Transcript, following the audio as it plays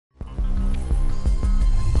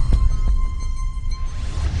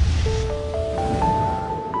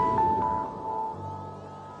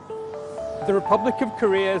The Republic of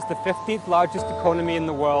Korea is the 15th largest economy in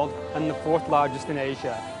the world and the 4th largest in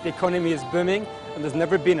Asia. The economy is booming and there's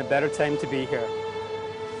never been a better time to be here.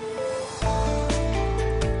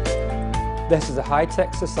 This is a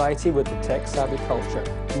high-tech society with a tech-savvy culture.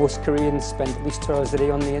 Most Koreans spend at least 2 hours a day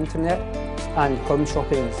on the internet, and home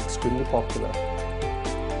shopping is extremely popular.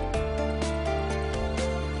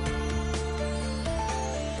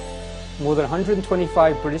 More than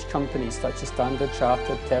 125 British companies such as Standard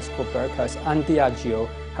Chartered, Tesco, Berghaus and Diageo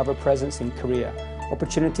have a presence in Korea.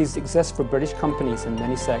 Opportunities exist for British companies in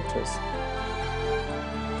many sectors.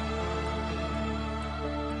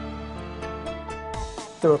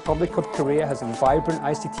 The Republic of Korea has a vibrant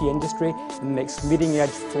ICT industry and makes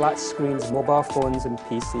leading-edge flat screens, mobile phones and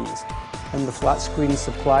PCs. In the flat screen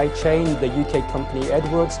supply chain, the UK company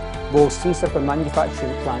Edwards will soon set up a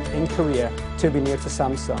manufacturing plant in Korea to be near to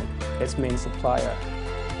Samsung, its main supplier.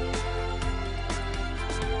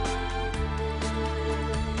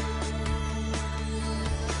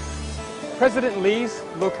 President Lee's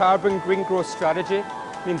low-carbon green growth strategy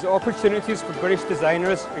means opportunities for British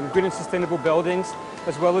designers in green and sustainable buildings,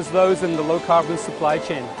 as well as those in the low-carbon supply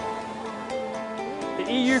chain. The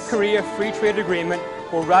EU-Korea Free Trade Agreement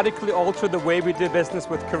will radically alter the way we do business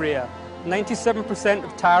with Korea. 97%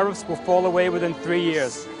 of tariffs will fall away within 3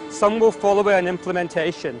 years. Some will fall away on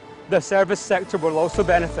implementation. The service sector will also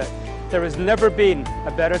benefit. There has never been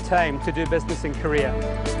a better time to do business in Korea.